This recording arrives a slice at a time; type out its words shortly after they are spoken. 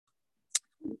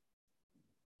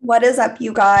What is up,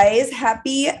 you guys?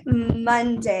 Happy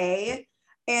Monday.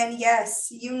 And yes,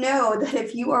 you know that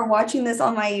if you are watching this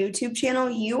on my YouTube channel,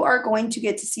 you are going to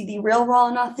get to see the real, raw,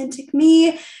 and authentic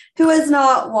me who has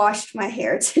not washed my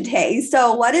hair today.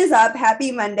 So, what is up?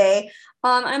 Happy Monday.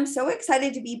 I'm so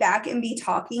excited to be back and be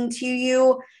talking to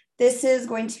you. This is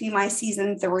going to be my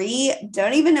season 3.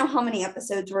 Don't even know how many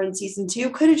episodes were in season 2.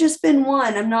 Could have just been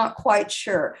one. I'm not quite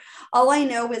sure. All I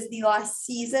know is the last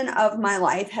season of my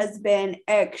life has been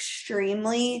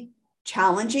extremely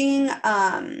challenging.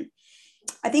 I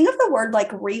think of the word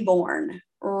like reborn,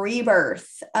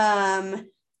 rebirth,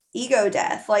 ego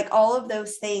death, like all of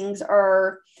those things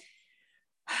are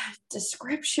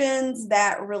descriptions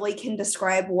that really can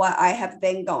describe what I have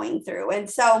been going through. And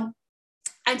so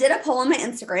I did a poll on my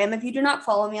Instagram. If you do not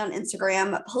follow me on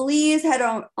Instagram, please head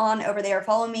on over there.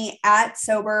 Follow me at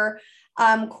sober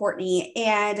Courtney.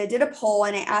 And I did a poll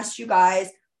and I asked you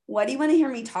guys, what do you want to hear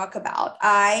me talk about?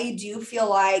 I do feel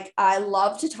like I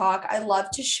love to talk. I love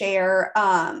to share.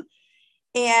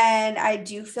 And I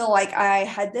do feel like I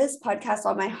had this podcast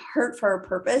on my heart for a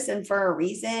purpose and for a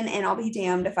reason, and I'll be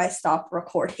damned if I stop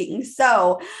recording.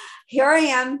 So here I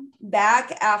am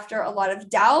back after a lot of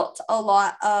doubt, a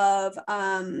lot of,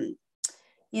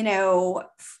 you know,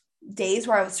 days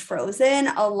where I was frozen,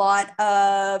 a lot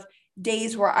of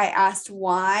days where I asked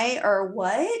why or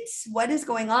what is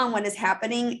going on, what is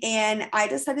happening. And I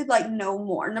decided like no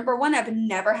more. Number one, I've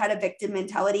never had a victim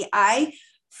mentality. I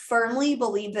firmly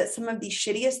believe that some of the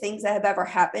shittiest things that have ever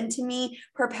happened to me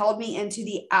propelled me into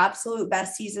the absolute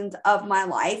best seasons of my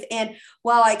life. And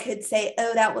while I could say,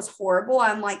 oh, that was horrible,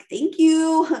 I'm like, thank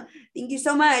you. Thank you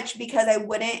so much, because I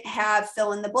wouldn't have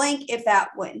fill in the blank if that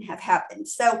wouldn't have happened.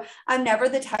 So I'm never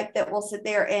the type that will sit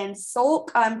there and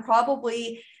sulk. I'm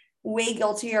probably way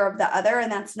guiltier of the other, and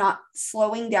that's not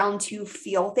slowing down to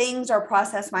feel things or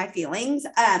process my feelings.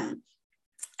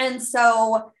 And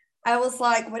so I was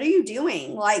like, what are you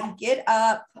doing? Like, get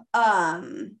up.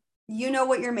 You know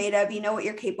what you're made of, you know what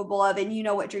you're capable of, and you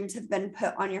know what dreams have been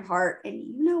put on your heart, and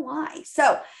you know why.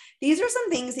 So these are some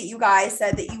things that you guys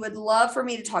said that you would love for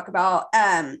me to talk about.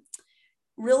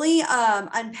 Really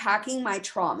unpacking my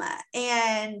trauma.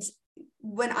 And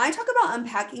when I talk about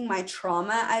unpacking my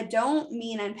trauma, I don't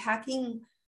mean unpacking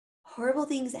horrible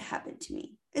things that happened to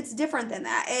me. It's different than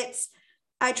that.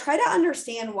 I try to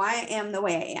understand why I am the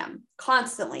way I am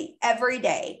constantly, every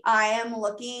day. I am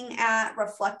looking at,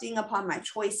 reflecting upon my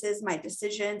choices, my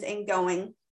decisions, and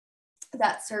going,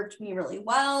 that served me really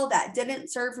well, that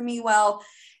didn't serve me well.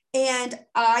 And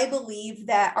I believe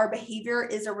that our behavior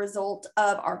is a result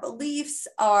of our beliefs,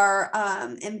 our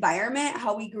environment,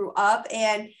 how we grew up.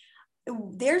 And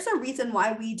there's a reason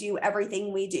why we do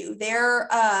everything we do. There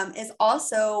is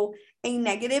also a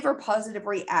negative or positive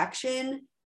reaction,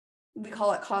 we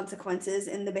call it consequences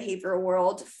in the behavioral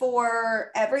world, for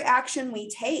every action we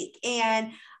take.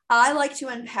 And I like to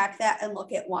unpack that and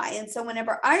look at why. And so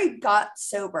whenever I got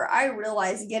sober, I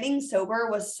realized getting sober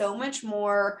was so much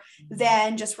more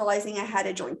than just realizing I had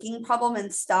a drinking problem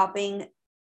and stopping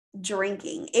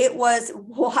drinking. It was,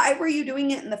 why were you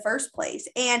doing it in the first place?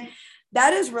 And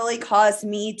that has really caused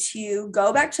me to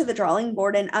go back to the drawing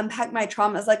board and unpack my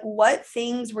traumas. Like, what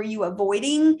things were you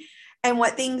avoiding? And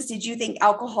what things did you think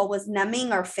alcohol was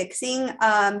numbing or fixing?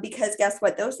 Because guess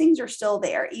what? Those things are still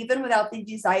there. Even without the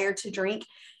desire to drink,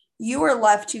 you are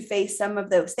left to face some of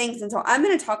those things. And so I'm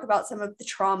going to talk about some of the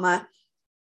trauma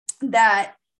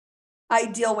that I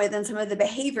deal with and some of the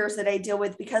behaviors that I deal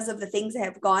with because of the things I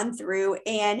have gone through,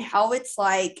 and how it's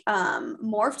like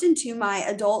morphed into my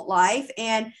adult life,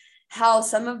 and how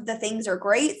some of the things are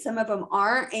great, some of them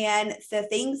aren't, and the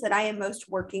things that I am most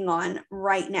working on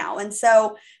right now. And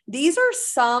so these are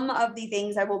some of the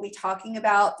things I will be talking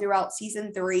about throughout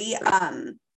season 3.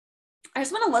 I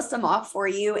just want to list them off for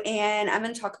you, and I'm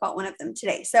going to talk about one of them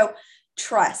today. So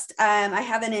trust. I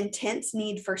have an intense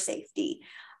need for safety,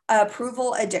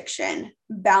 approval addiction,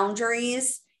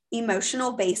 boundaries,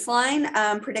 emotional baseline,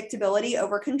 predictability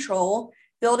over control,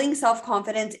 building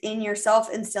self-confidence in yourself,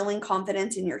 instilling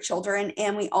confidence in your children.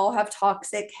 And we all have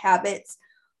toxic habits.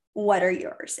 What are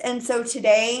yours? And so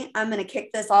today I'm going to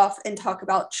kick this off and talk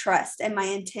about trust and my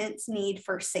intense need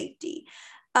for safety.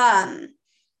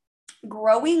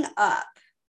 Growing up,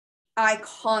 I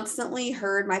constantly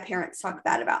heard my parents talk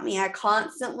bad about me. I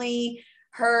constantly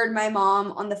heard my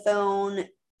mom on the phone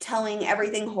telling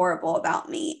everything horrible about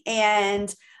me.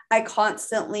 And I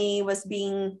constantly was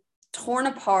being torn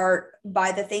apart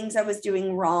by the things I was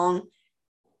doing wrong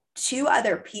to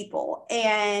other people.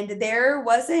 And there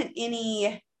wasn't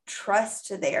any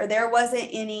trust there. There wasn't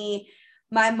any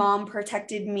my mom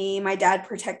protected me, my dad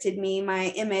protected me, my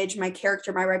image, my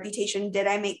character, my reputation. Did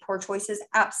I make poor choices?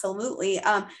 Absolutely.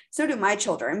 So do my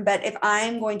children. But if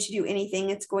I'm going to do anything,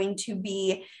 it's going to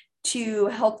be to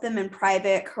help them in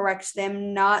private, correct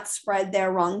them, not spread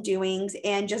their wrongdoings,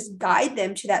 and just guide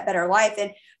them to that better life.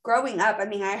 And growing up, I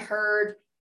mean, I heard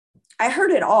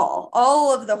it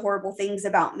all of the horrible things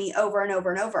about me over and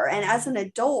over and over. And as an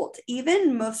adult,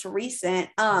 even most recent,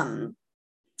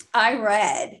 I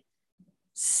read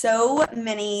so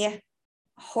many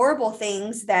horrible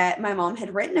things that my mom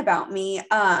had written about me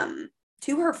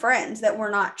to her friends that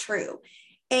were not true.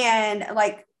 And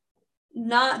like,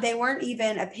 they weren't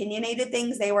even opinionated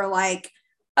things. They were like,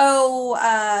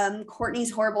 oh,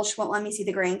 Courtney's horrible. She won't let me see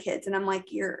the grandkids. And I'm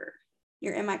like, you're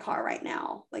in my car right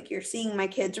now. Like, you're seeing my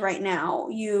kids right now.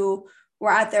 You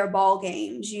were at their ball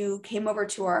games. You came over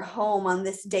to our home on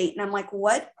this date. And I'm like,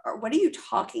 what are you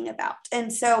talking about?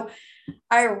 And so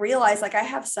I realized like I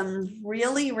have some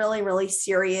really, really, really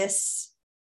serious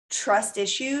trust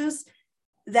issues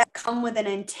that come with an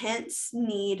intense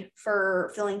need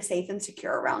for feeling safe and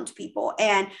secure around people.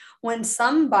 And when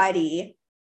somebody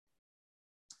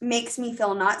makes me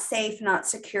feel not safe, not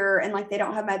secure, and like they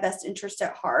don't have my best interest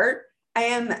at heart, I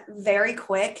am very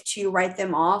quick to write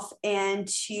them off and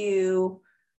to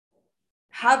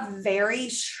have very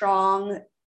strong,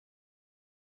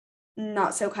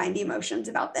 not so kind emotions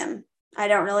about them. I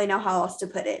don't really know how else to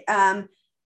put it.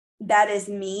 That is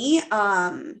me.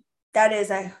 That is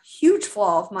a huge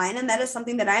flaw of mine. And that is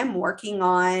something that I am working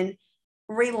on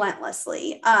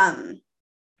relentlessly.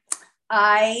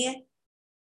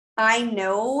 I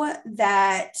know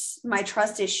that my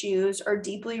trust issues are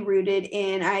deeply rooted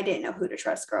in, I didn't know who to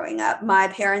trust growing up. My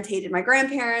parents hated my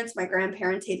grandparents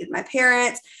hated my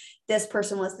parents. This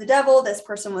person was the devil. This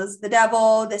person was the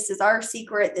devil. This is our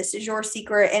secret. This is your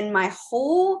secret. And my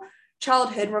whole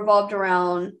childhood revolved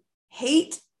around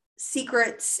hate,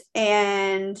 secrets,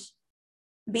 and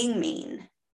being mean.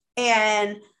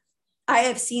 And I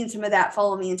have seen some of that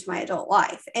follow me into my adult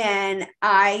life. And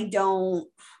I don't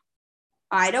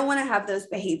want to have those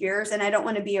behaviors, and I don't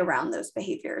want to be around those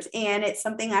behaviors. And it's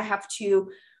something I have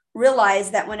to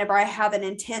realize that whenever I have an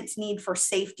intense need for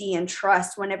safety and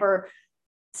trust, whenever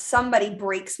somebody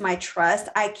breaks my trust,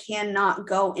 I cannot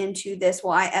go into this,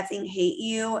 well, I effing hate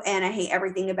you and I hate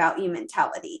everything about you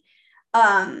mentality.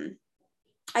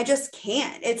 I just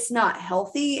can't. It's not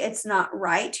healthy. It's not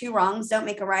right. Two wrongs don't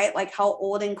make a right. Like, how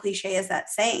old and cliche is that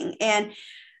saying? And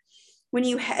when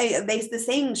the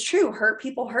saying's true, hurt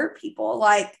people.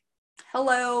 Like,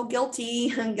 hello, guilty,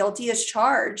 guilty is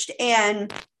charged.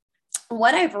 And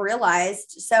what I've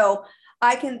realized, so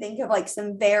I can think of like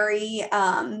some very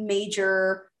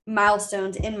major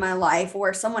milestones in my life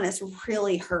where someone has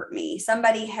really hurt me.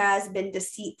 Somebody has been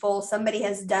deceitful. Somebody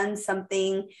has done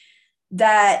something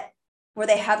that where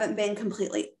they haven't been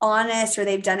completely honest, or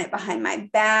they've done it behind my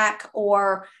back,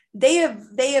 or they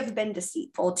have been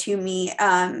deceitful to me.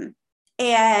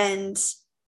 And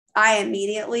I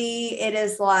immediately, it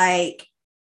is like,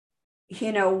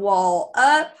 wall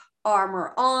up,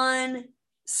 armor on,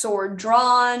 sword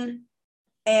drawn,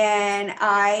 and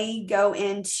I go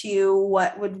into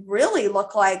what would really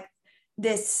look like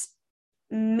this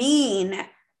mean,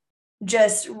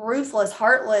 just ruthless,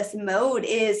 heartless mode.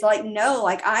 Is like, no,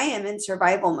 like, I am in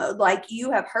survival mode. Like, you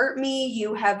have hurt me.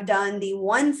 You have done the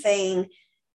one thing.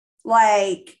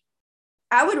 Like,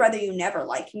 I would rather you never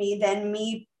like me than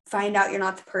me find out you're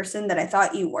not the person that I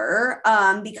thought you were,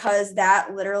 because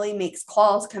that literally makes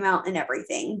claws come out and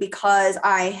everything, because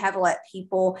I have let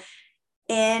people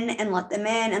in and let them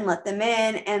in and let them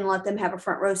in and let them have a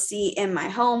front row seat in my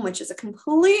home, which is a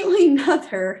completely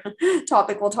another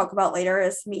topic we'll talk about later,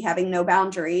 is me having no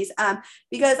boundaries,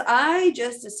 because I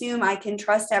just assume I can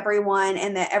trust everyone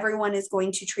and that everyone is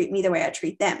going to treat me the way I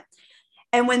treat them.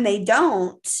 And when they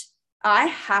don't, I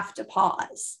have to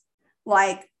pause.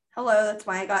 Like, hello, that's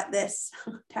why I got this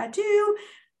tattoo.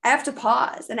 I have to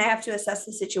pause and I have to assess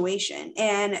the situation.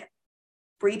 And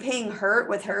repaying hurt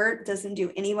with hurt doesn't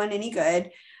do anyone any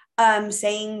good.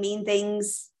 Saying mean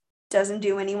things doesn't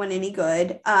do anyone any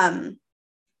good. And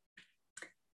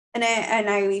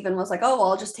I even was like, oh,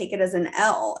 well, I'll just take it as an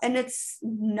L. And it's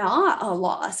not a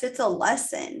loss. It's a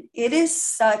lesson. It is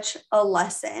such a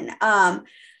lesson.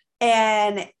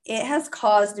 And it has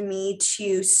caused me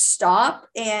to stop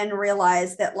and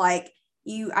realize that, like,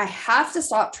 I have to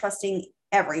stop trusting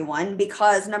everyone,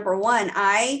 because number one,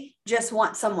 I just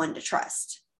want someone to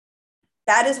trust.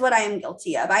 That is what I am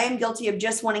guilty of. I am guilty of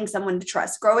just wanting someone to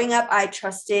trust. Growing up, I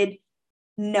trusted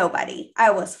nobody. I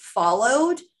was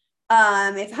followed.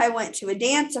 If I went to a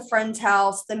dance, a friend's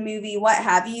house, the movie, what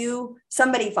have you,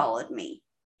 somebody followed me.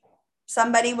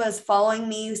 somebody was following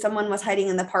me, someone was hiding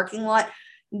in the parking lot.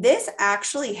 This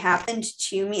actually happened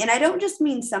to me. And I don't just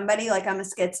mean somebody like I'm a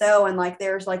schizo and like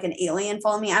there's like an alien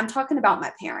following me. I'm talking about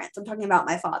my parents. I'm talking about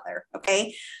my father.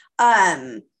 Okay.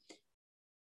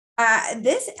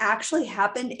 This actually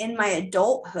happened in my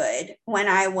adulthood when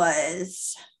I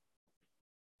was,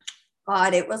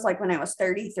 God, it was like when I was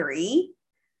 33,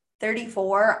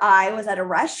 34. I was at a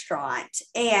restaurant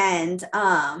and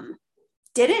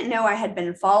didn't know I had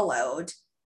been followed,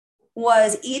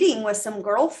 was eating with some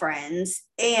girlfriends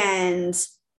and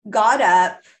got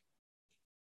up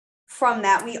from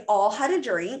that. We all had a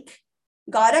drink,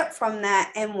 got up from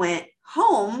that and went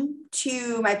home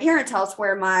to my parents' house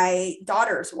where my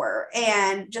daughters were.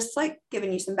 And just like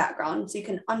giving you some background so you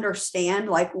can understand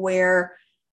like where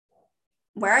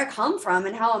I come from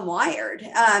and how I'm wired.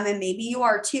 And maybe you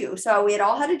are too. So we had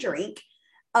all had a drink.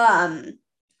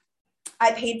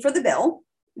 I paid for the bill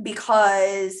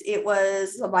because it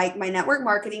was like my network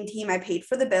marketing team. I paid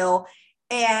for the bill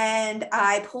and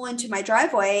I pull into my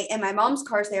driveway and my mom's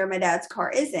car's there. My dad's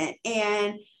car isn't.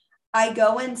 And I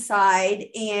go inside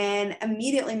and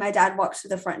immediately my dad walks to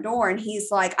the front door and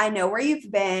he's like, I know where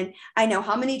you've been. I know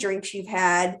how many drinks you've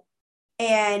had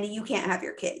and you can't have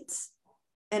your kids.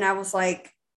 And I was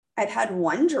like, I've had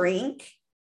one drink,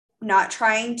 not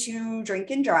trying to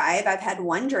drink and drive. I've had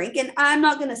one drink and I'm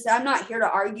not here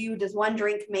to argue. Does one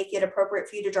drink make it appropriate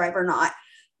for you to drive or not?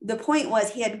 The point was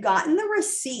he had gotten the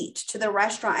receipt to the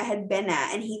restaurant I had been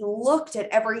at and he looked at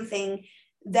everything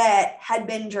that had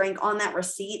been drank on that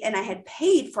receipt and I had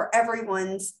paid for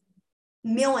everyone's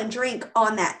meal and drink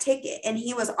on that ticket. And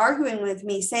he was arguing with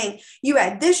me saying, you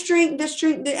had this drink.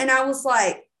 And I was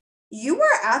like, you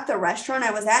were at the restaurant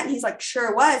I was at? And he's like,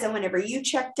 sure was. And whenever you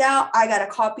checked out, I got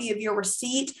a copy of your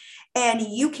receipt and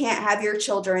you can't have your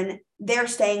children. They're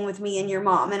staying with me and your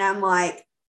mom. And I'm like,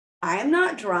 I am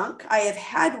not drunk. I have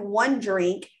had one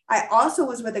drink. I also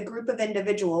was with a group of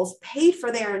individuals, paid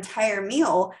for their entire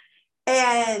meal.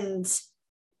 And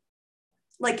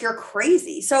like, you're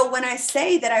crazy. So when I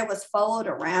say that I was followed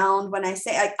around, when I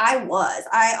say like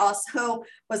I also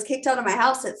was kicked out of my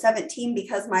house at 17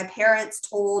 because my parents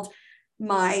told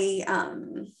my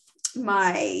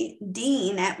my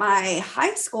dean at my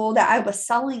high school that I was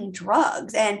selling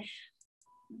drugs. And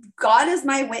God is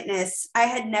my witness, I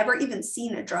had never even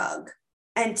seen a drug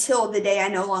until the day I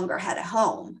no longer had a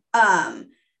home.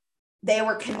 They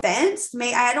were convinced.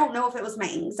 I don't know if it was my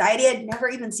anxiety. I'd never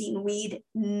even seen weed,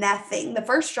 nothing. The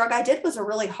first drug I did was a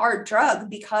really hard drug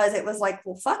because it was like,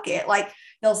 well, fuck it. Like,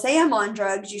 they'll say I'm on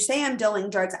drugs. You say I'm dealing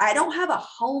drugs. I don't have a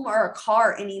home or a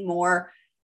car anymore.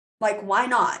 Like, why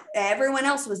not? Everyone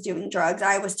else was doing drugs.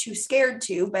 I was too scared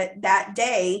to. But that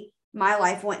day, my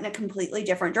life went in a completely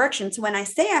different direction. So when I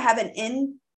say I have an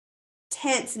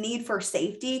intense need for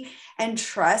safety and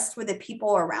trust with the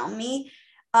people around me,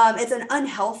 it's an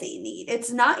unhealthy need. It's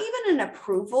not even an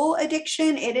approval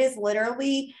addiction. It is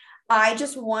literally, I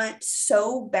just want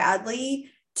so badly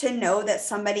to know that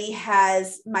somebody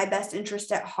has my best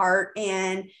interest at heart.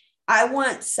 And I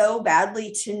want so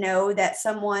badly to know that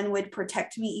someone would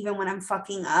protect me even when I'm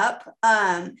fucking up.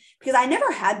 Because I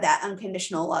never had that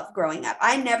unconditional love growing up.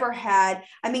 I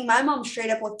mean, my mom straight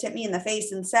up looked at me in the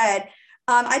face and said,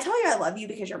 I tell you I love you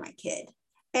because you're my kid.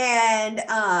 And,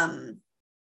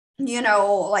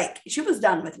 like, she was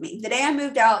done with me. The day I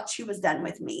moved out, she was done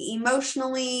with me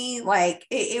emotionally. Like,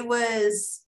 it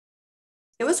was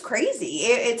crazy.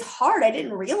 It's hard. I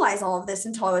didn't realize all of this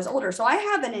until I was older. So I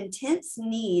have an intense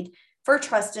need for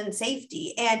trust and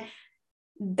safety. And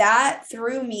that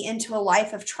threw me into a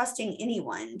life of trusting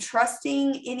anyone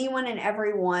and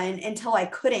everyone until I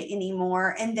couldn't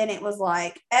anymore. And then it was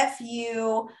like, F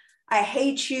you, I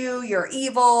hate you, you're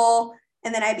evil.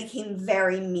 And then I became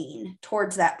very mean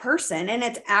towards that person. And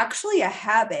it's actually a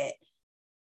habit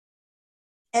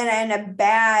and a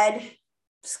bad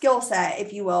skill set,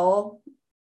 if you will,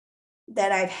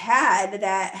 that I've had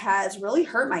that has really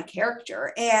hurt my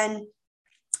character. And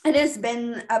it has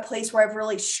been a place where I've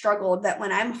really struggled, that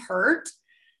when I'm hurt,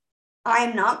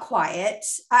 I'm not quiet.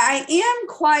 I am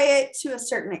quiet to a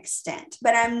certain extent,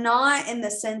 but I'm not in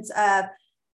the sense of,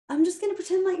 I'm just going to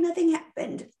pretend like nothing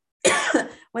happened.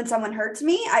 When someone hurts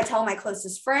me, I tell my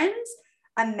closest friends,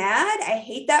 I'm mad, I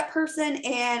hate that person,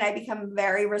 and I become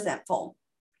very resentful.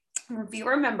 If you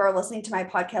remember listening to my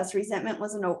podcast, resentment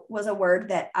was a word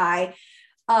that I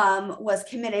was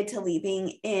committed to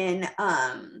leaving in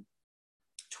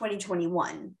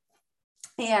 2021.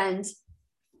 And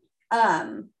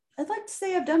I'd like to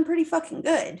say I've done pretty fucking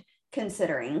good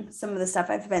considering some of the stuff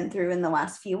I've been through in the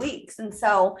last few weeks. And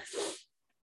so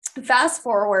fast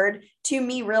forward to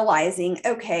me realizing,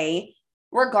 okay,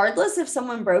 regardless if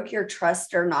someone broke your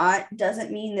trust or not,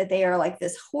 doesn't mean that they are like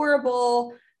this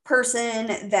horrible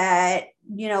person that,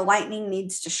 lightning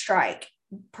needs to strike.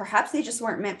 Perhaps they just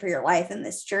weren't meant for your life in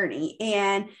this journey.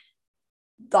 And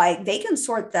like they can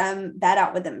sort that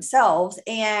out with themselves.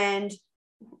 And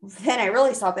then I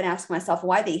really stop and ask myself,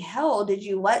 why the hell did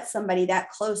you let somebody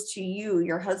that close to you,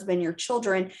 your husband, your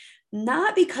children,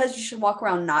 not because you should walk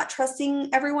around not trusting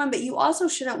everyone, but you also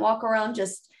shouldn't walk around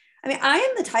I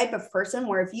am the type of person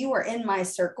where if you were in my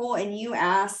circle and you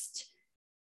asked,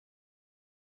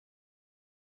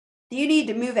 do you need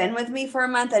to move in with me for a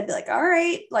month? I'd be like, all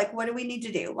right, like, what do we need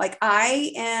to do? Like,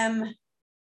 I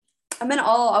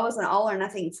was an all or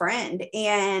nothing friend,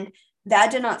 and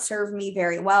that did not serve me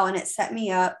very well. And it set me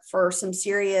up for some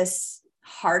serious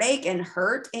heartache and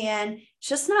hurt. And it's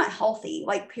just not healthy,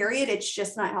 like, period. It's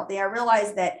just not healthy. I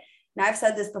realized that, and I've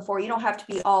said this before, you don't have to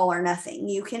be all or nothing.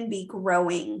 You can be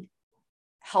growing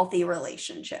healthy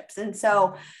relationships. And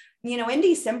so, in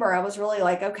December, I was really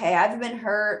like, okay, I've been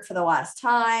hurt for the last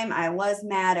time. I was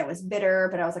mad. I was bitter,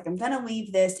 but I was like, I'm going to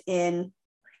leave this in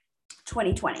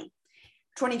 2020.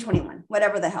 2021,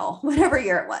 whatever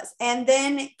year it was. And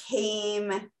then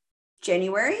came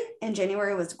January, and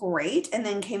January was great. And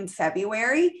then came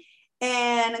February,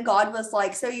 and God was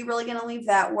like, so you really going to leave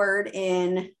that word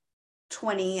in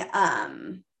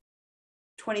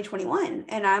 2021?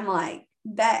 And I'm like,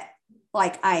 bet,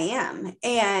 like I am.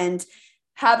 And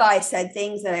have I said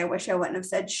things that I wish I wouldn't have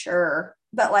said? Sure.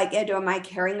 But like, am I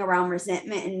carrying around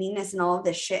resentment and meanness and all of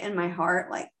this shit in my heart?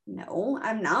 Like, no,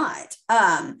 I'm not.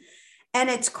 And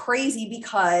it's crazy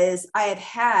because I had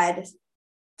had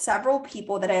several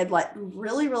people that I had let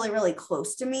really, really, really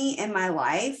close to me in my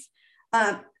life.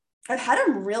 I've had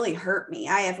them really hurt me.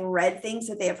 I have read things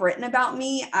that they have written about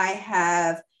me. I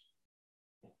have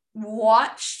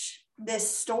watched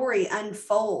this story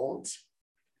unfold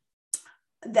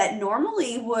that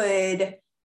normally would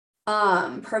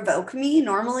provoke me,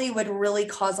 normally would really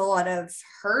cause a lot of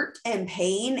hurt and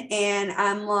pain. And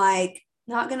I'm like,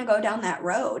 not going to go down that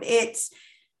road. It's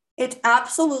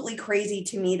absolutely crazy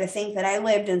to me to think that I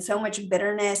lived in so much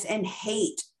bitterness and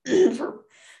hate for,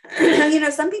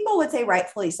 some people would say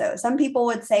rightfully so. Some people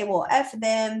would say, well, F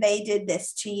them. They did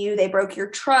this to you. They broke your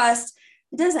trust.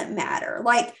 It doesn't matter.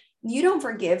 Like, you don't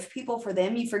forgive people for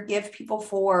them. You forgive people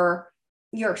for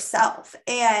yourself.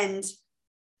 And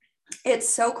it's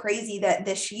so crazy that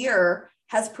this year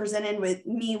has presented with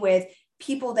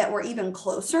people that were even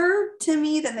closer to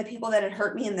me than the people that had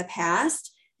hurt me in the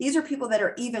past. These are people that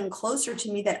are even closer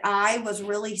to me that I was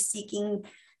really seeking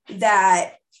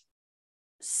that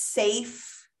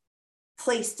safe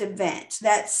place to vent,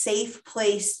 that safe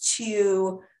place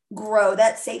to grow,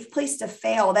 that safe place to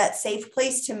fail, that safe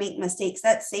place to make mistakes,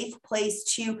 that safe place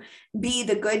to be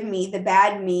the good me, the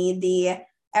bad me, the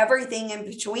everything in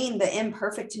between, the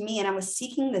imperfect me. And I was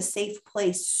seeking the safe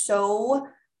place so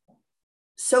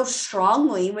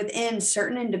strongly within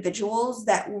certain individuals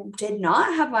that did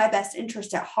not have my best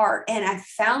interest at heart. And I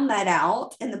found that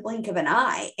out in the blink of an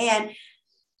eye. And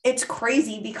it's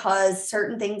crazy because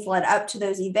certain things led up to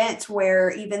those events where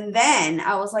even then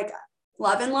I was like,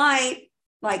 love and light,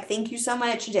 like, thank you so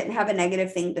much. Didn't have a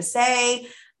negative thing to say,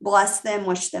 bless them,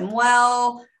 wish them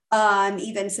well,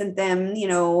 even sent them,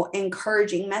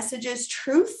 encouraging messages.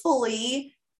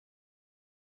 Truthfully,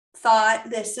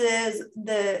 thought this is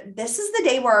the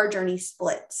day where our journey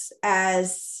splits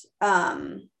as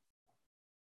from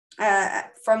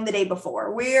the day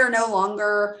before. We are no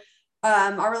longer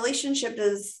our relationship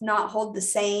does not hold the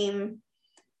same,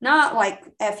 not like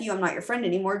F you, I'm not your friend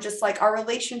anymore, just like our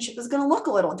relationship is going to look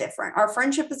a little different. Our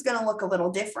friendship is going to look a little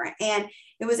different. And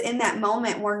it was in that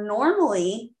moment where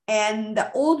normally, and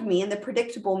the old me and the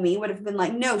predictable me would have been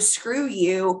like, no, screw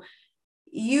you.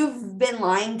 You've been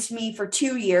lying to me for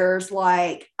 2 years.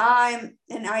 Like I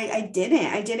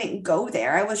didn't go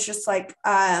there. I was just like,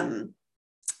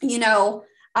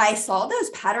 I saw those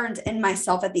patterns in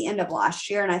myself at the end of last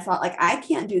year. And I thought, like, I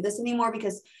can't do this anymore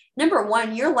because number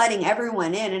one, you're letting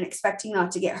everyone in and expecting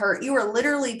not to get hurt. You are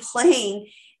literally playing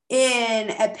in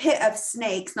a pit of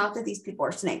snakes. Not that these people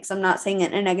are snakes. I'm not saying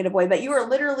it in a negative way, but you are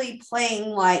literally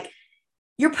playing like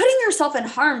you're putting yourself in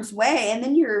harm's way. And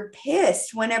then you're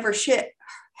pissed whenever shit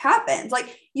happens.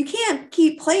 Like, you can't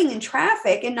keep playing in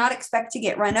traffic and not expect to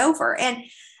get run over. And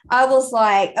I was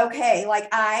like, okay, like,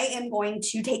 I am going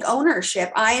to take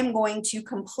ownership. I am going to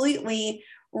completely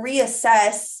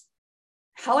reassess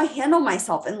how I handle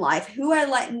myself in life, who I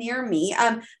let near me.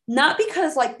 Not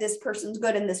because like this person's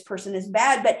good and this person is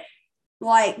bad, but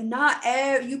like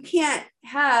you can't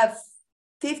have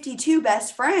 52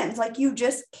 best friends. Like, you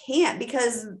just can't,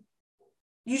 because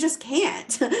you just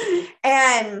can't.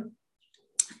 And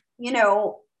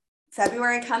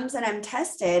February comes and I'm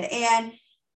tested, and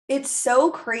it's so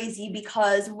crazy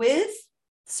because with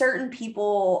certain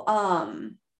people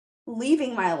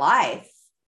leaving my life,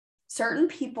 certain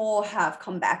people have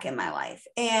come back in my life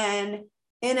and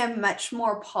in a much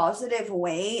more positive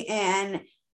way. And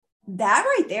that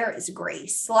right there is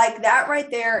grace. Like that right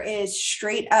there is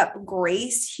straight up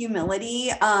grace,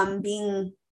 humility,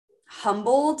 being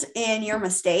humbled in your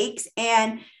mistakes.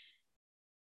 And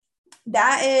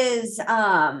that is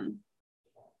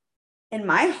in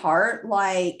my heart,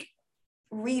 like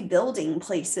rebuilding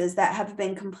places that have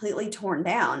been completely torn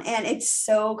down. And it's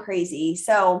so crazy.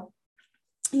 So,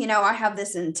 I have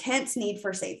this intense need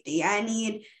for safety. I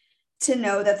need to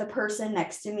know that the person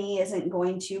next to me isn't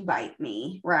going to bite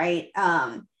me, right?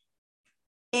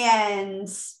 And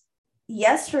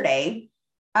yesterday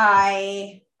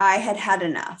I had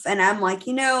enough, and I'm like,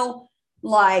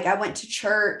 like I went to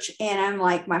church and I'm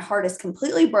like, my heart is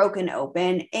completely broken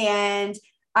open, and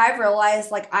I've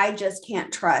realized like I just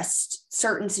can't trust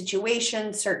certain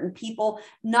situations, certain people,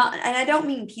 and I don't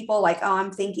mean people like, oh,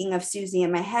 I'm thinking of Susie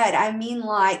in my head. I mean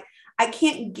like I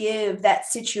can't give that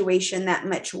situation that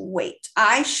much weight.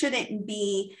 I shouldn't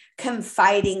be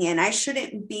confiding in, I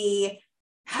shouldn't be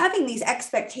having these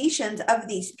expectations of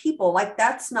these people. Like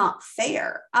that's not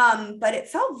fair. But it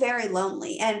felt very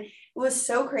lonely, and it was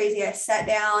so crazy. I sat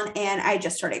down and I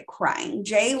just started crying.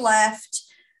 Jay left.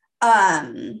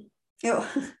 Oh,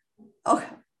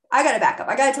 I got to back up.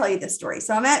 I got to tell you this story.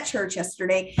 So I'm at church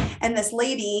yesterday, and this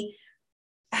lady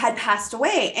had passed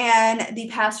away, and the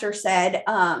pastor said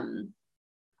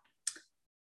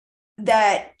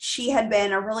that she had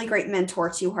been a really great mentor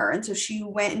to her. And so she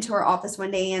went into her office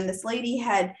one day, and this lady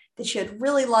that she had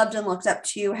really loved and looked up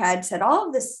to had said all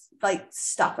of this like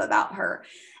stuff about her,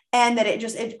 and that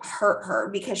it hurt her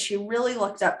because she really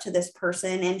looked up to this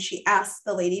person. And she asked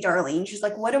the lady, Darlene, she's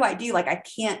like, what do I do? Like, I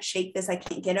can't shake this. I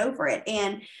can't get over it.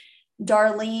 And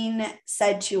Darlene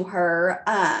said to her,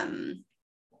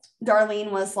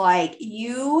 Darlene was like,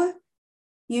 you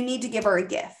need to give her a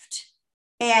gift.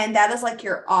 And that is like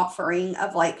your offering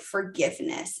of like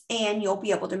forgiveness, and you'll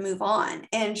be able to move on.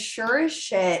 And sure as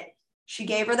shit, she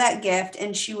gave her that gift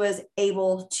and she was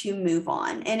able to move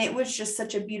on. And it was just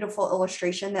such a beautiful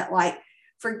illustration that like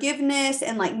forgiveness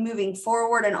and like moving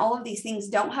forward and all of these things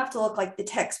don't have to look like the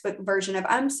textbook version of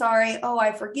I'm sorry, oh,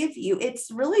 I forgive you.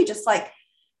 It's really just like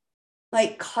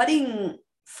cutting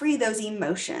free those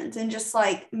emotions and just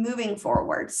like moving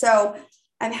forward. So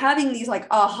I'm having these like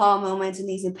aha moments and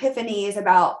these epiphanies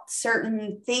about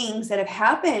certain things that have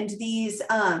happened these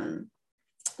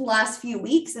last few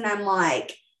weeks. And I'm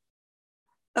like,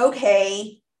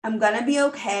 okay, I'm going to be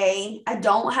okay. I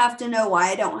don't have to know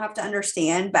why. I don't have to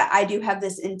understand, but I do have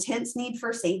this intense need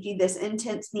for safety, this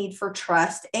intense need for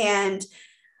trust. And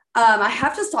I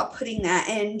have to stop putting that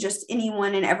in just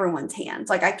anyone and everyone's hands.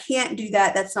 Like I can't do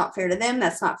that. That's not fair to them.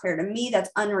 That's not fair to me. That's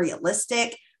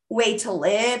unrealistic way to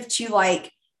live, to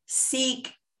like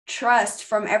seek trust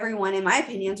from everyone, in my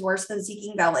opinion, is worse than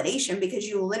seeking validation, because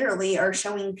you literally are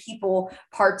showing people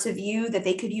parts of you that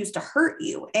they could use to hurt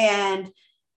you. And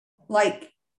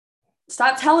like,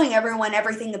 stop telling everyone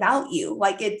everything about you.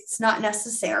 Like it's not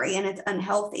necessary and it's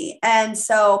unhealthy. And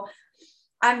so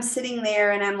I'm sitting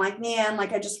there and I'm like, man,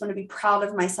 like, I just want to be proud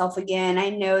of myself again. I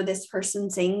know this person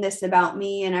saying this about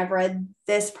me, and I've read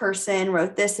this person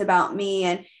wrote this about me,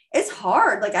 and it's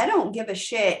hard. Like, I don't give a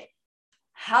shit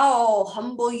how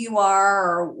humble you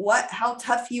are or how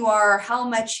tough you are, how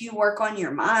much you work on your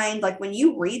mind. Like when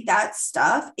you read that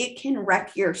stuff, it can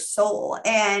wreck your soul.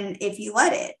 And if you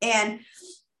let it, and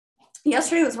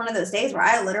yesterday was one of those days where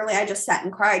I just sat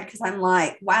and cried, because I'm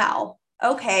like, wow,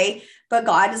 okay, but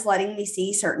God is letting me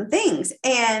see certain things.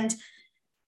 And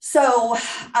so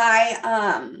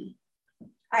I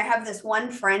have this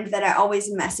one friend that I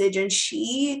always message, and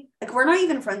we're not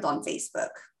even friends on Facebook.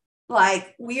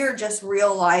 Like we are just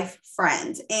real life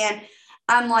friends. And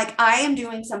I'm like, I am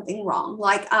doing something wrong.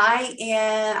 Like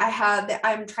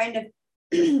I'm trying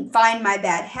to find my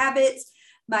bad habits,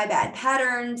 my bad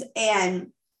patterns. And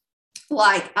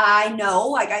like, I know,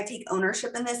 like I take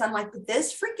ownership in this. I'm like, but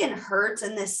this freaking hurts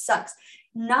and this sucks.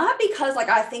 Not because like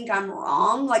I think I'm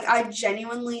wrong. Like I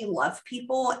genuinely love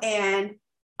people, and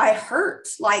I hurt.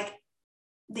 Like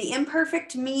the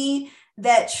imperfect me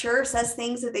that sure says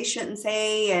things that they shouldn't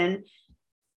say and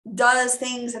does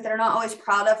things that they're not always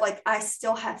proud of. Like I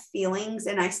still have feelings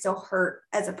and I still hurt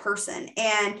as a person.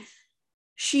 And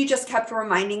she just kept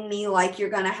reminding me, like, you're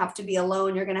going to have to be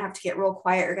alone. You're going to have to get real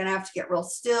quiet. You're going to have to get real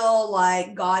still.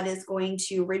 Like God is going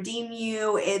to redeem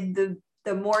you.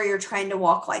 The more you're trying to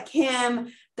walk like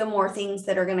him, the more things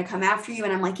that are going to come after you.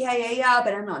 And I'm like, yeah,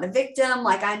 but I'm not a victim.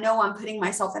 Like, I know I'm putting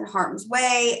myself in harm's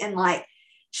way. And like,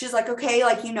 she's like, okay,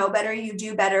 like, you know better, you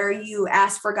do better, you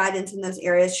ask for guidance in those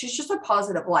areas. She's just a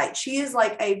positive light. She is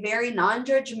like a very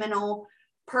non-judgmental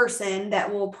person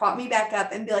that will prop me back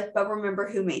up and be like, but remember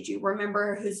who made you,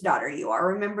 remember whose daughter you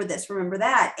are, remember this, remember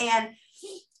that. And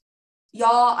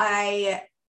y'all,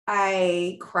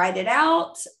 I cried it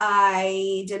out.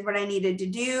 I did what I needed to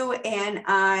do. And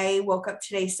I woke up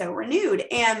today so renewed.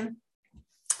 And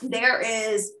there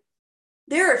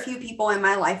are a few people in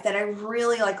my life that I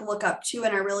really like look up to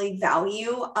and I really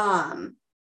value.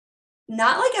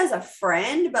 Not like as a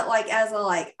friend, but like as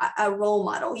a role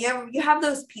model. You have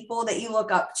those people that you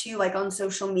look up to like on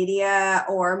social media,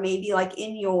 or maybe like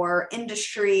in your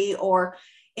industry or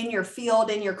in your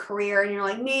field, in your career. And you're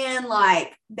like, man,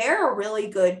 like they're a really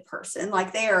good person.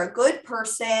 Like they are a good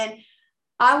person.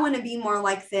 I want to be more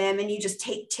like them. And you just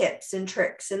take tips and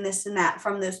tricks and this and that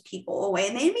from those people away.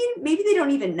 And maybe they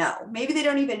don't even know. Maybe they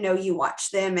don't even know you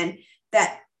watch them and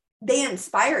that they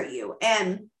inspire you.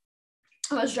 And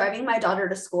I was driving my daughter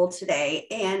to school today,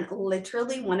 and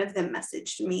literally one of them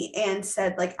messaged me and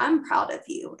said, like, I'm proud of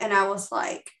you. And I was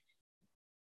like,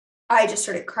 I just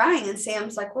started crying, and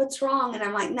Sam's like, what's wrong? And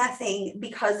I'm like, nothing,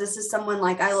 because this is someone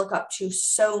like I look up to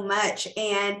so much.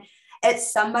 And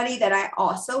it's somebody that I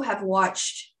also have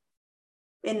watched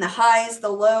in the highs, the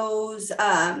lows,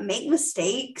 make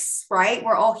mistakes, right?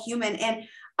 We're all human. And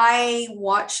I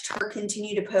watched her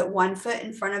continue to put one foot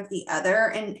in front of the other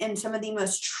in some of the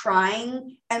most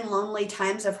trying and lonely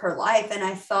times of her life. And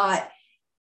I thought,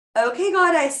 okay,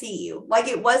 God, I see you. Like,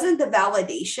 it wasn't the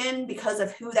validation because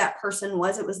of who that person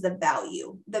was. It was the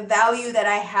value that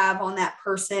I have on that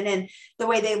person and the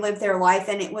way they live their life.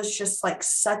 And it was just like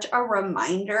such a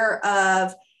reminder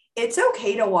of, it's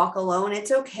okay to walk alone.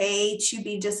 It's okay to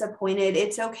be disappointed.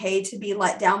 It's okay to be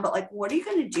let down. But like, what are you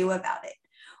going to do about it?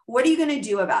 What are you going to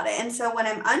do about it? And so when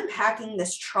I'm unpacking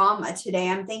this trauma today,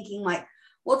 I'm thinking like,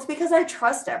 well, it's because I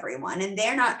trust everyone and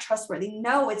they're not trustworthy.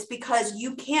 No, it's because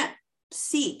you can't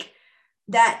seek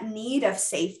that need of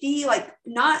safety. Like,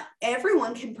 not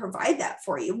everyone can provide that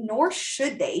for you, nor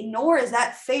should they, nor is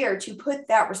that fair to put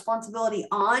that responsibility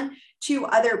on to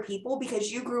other people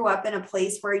because you grew up in a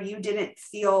place where you didn't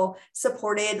feel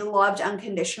supported, loved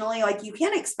unconditionally. Like, you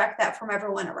can't expect that from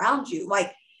everyone around you.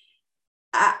 Like,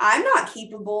 I'm not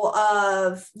capable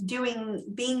of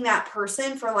being that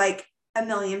person for like a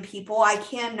million people. I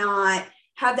cannot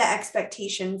have that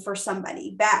expectation for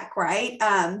somebody back, right?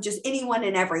 Just anyone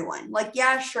and everyone. Like,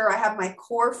 yeah, sure, I have my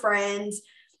core friends.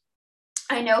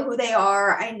 I know who they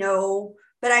are. I know,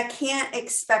 but I can't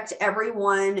expect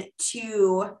everyone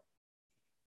to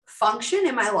function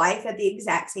in my life at the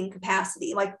exact same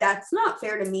capacity. Like, that's not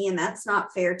fair to me and that's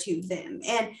not fair to them.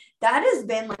 And that has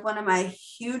been like one of my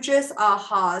hugest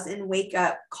ahas and wake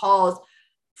up calls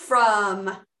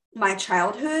from my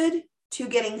childhood to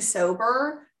getting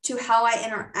sober, to how I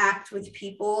interact with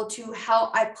people, to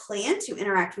how I plan to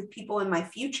interact with people in my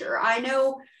future. I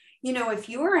know, if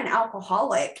you are an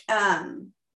alcoholic,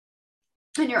 and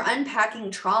you're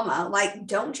unpacking trauma, like,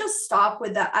 don't just stop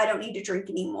with the, I don't need to drink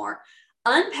anymore.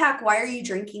 Unpack, why are you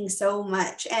drinking so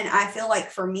much? And I feel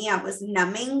like for me, I was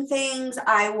numbing things.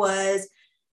 I was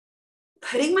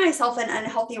putting myself in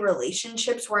unhealthy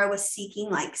relationships where I was seeking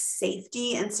like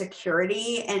safety and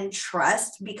security and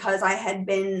trust because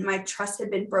my trust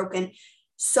had been broken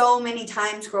so many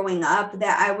times growing up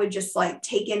that I would just like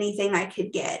take anything I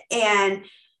could get. And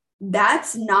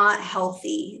that's not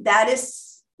healthy. That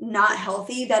is not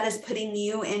healthy. That is putting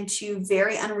you into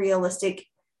very unrealistic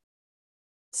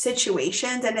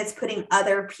situations, and it's putting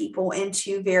other people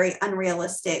into very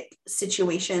unrealistic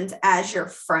situations as your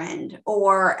friend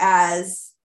or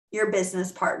as your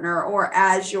business partner or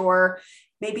as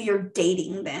maybe you're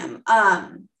dating them.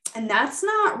 And that's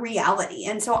not reality.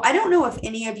 And so I don't know if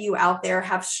any of you out there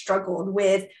have struggled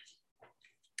with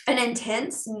an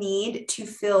intense need to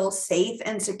feel safe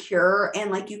and secure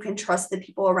and like you can trust the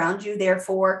people around you.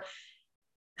 Therefore,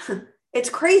 it's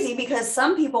crazy because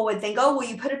some people would think, oh, well,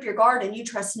 you put up your guard and you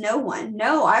trust no one.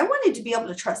 No, I wanted to be able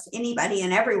to trust anybody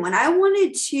and everyone. I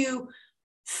wanted to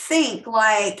think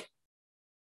like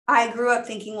I grew up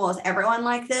thinking, well, is everyone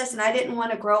like this? And I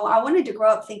wanted to grow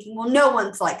up thinking, well, no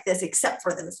one's like this except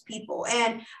for those people.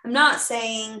 And I'm not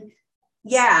saying,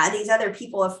 yeah, these other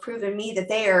people have proven me that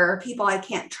they are people I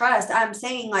can't trust. I'm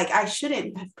saying like I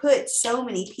shouldn't have put so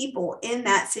many people in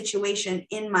that situation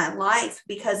in my life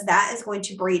because that is going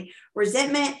to breed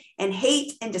resentment and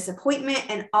hate and disappointment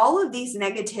and all of these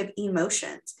negative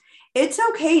emotions. It's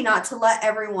okay not to let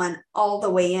everyone all the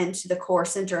way into the core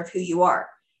center of who you are.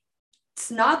 it's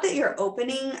not that you're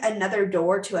opening another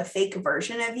door to a fake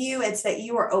version of you. It's that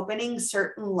you are opening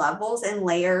certain levels and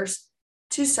layers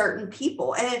to certain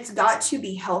people. And it's got to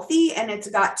be healthy, and it's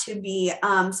got to be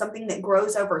something that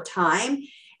grows over time.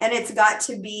 And it's got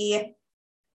to be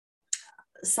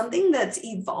something that's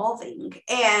evolving.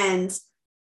 And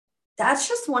that's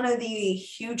just one of the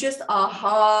hugest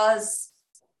ahas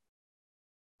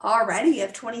already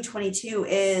of 2022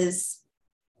 is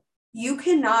you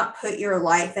cannot put your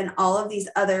life in all of these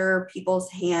other people's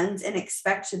hands and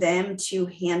expect them to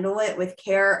handle it with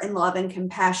care and love and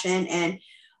compassion and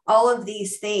all of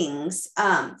these things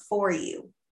for you.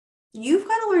 You've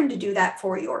got to learn to do that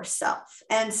for yourself.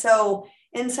 And so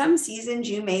in some seasons,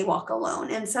 you may walk alone.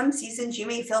 In some seasons, you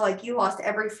may feel like you lost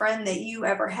every friend that you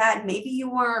ever had. Maybe you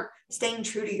weren't staying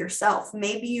true to yourself.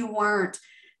 Maybe you weren't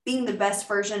being the best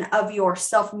version of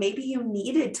yourself. Maybe you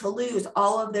needed to lose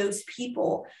all of those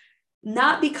people.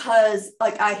 Not because,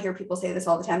 like, I hear people say this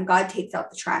all the time, God takes out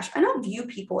the trash. I don't view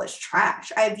people as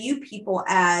trash. I view people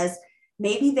as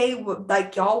maybe they would,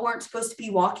 like, y'all weren't supposed to be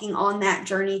walking on that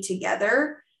journey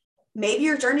together. Maybe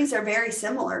your journeys are very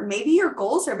similar. Maybe your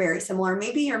goals are very similar.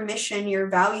 Maybe your mission, your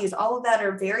values, all of that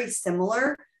are very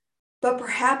similar, but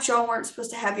perhaps y'all weren't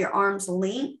supposed to have your arms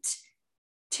linked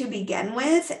to begin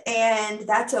with. And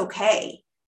that's okay.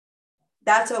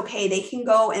 That's okay. They can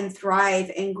go and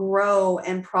thrive and grow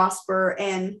and prosper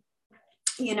and,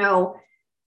 you know,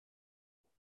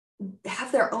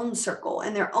 have their own circle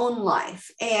and their own life.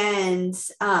 And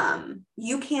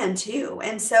you can too.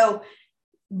 And so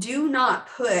do not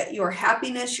put your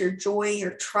happiness, your joy,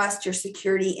 your trust, your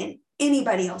security in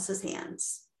anybody else's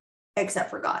hands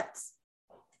except for God's.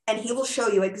 And he will show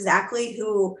you exactly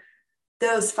who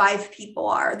those 5 people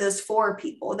are, those 4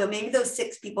 people, though maybe those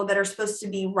 6 people that are supposed to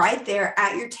be right there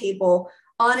at your table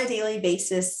on a daily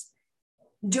basis,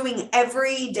 doing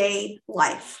everyday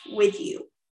life with you.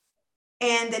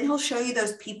 And then he'll show you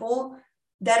those people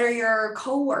that are your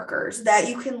coworkers that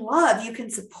you can love, you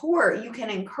can support, you can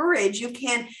encourage, you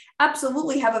can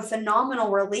absolutely have a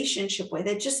phenomenal relationship with.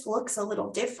 It just looks a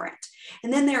little different.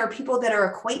 And then there are people that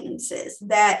are acquaintances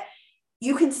that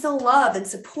you can still love and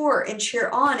support and cheer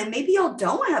on. And maybe y'all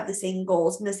don't have the same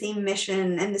goals and the same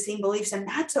mission and the same beliefs, and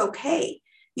that's okay.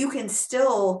 You can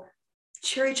still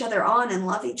cheer each other on and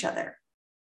love each other.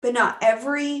 But not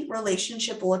every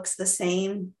relationship looks the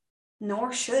same,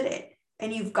 nor should it.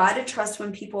 And you've got to trust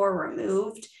when people are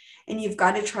removed, and you've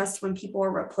got to trust when people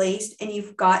are replaced, and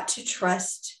you've got to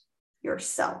trust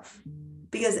yourself,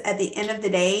 because at the end of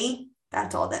the day,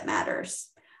 that's all that matters.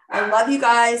 I love you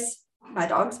guys. My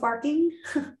dog's barking.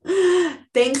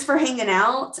 Thanks for hanging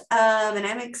out. And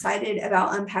I'm excited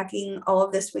about unpacking all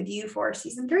of this with you for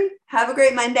season 3. Have a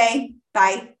great Monday.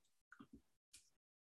 Bye.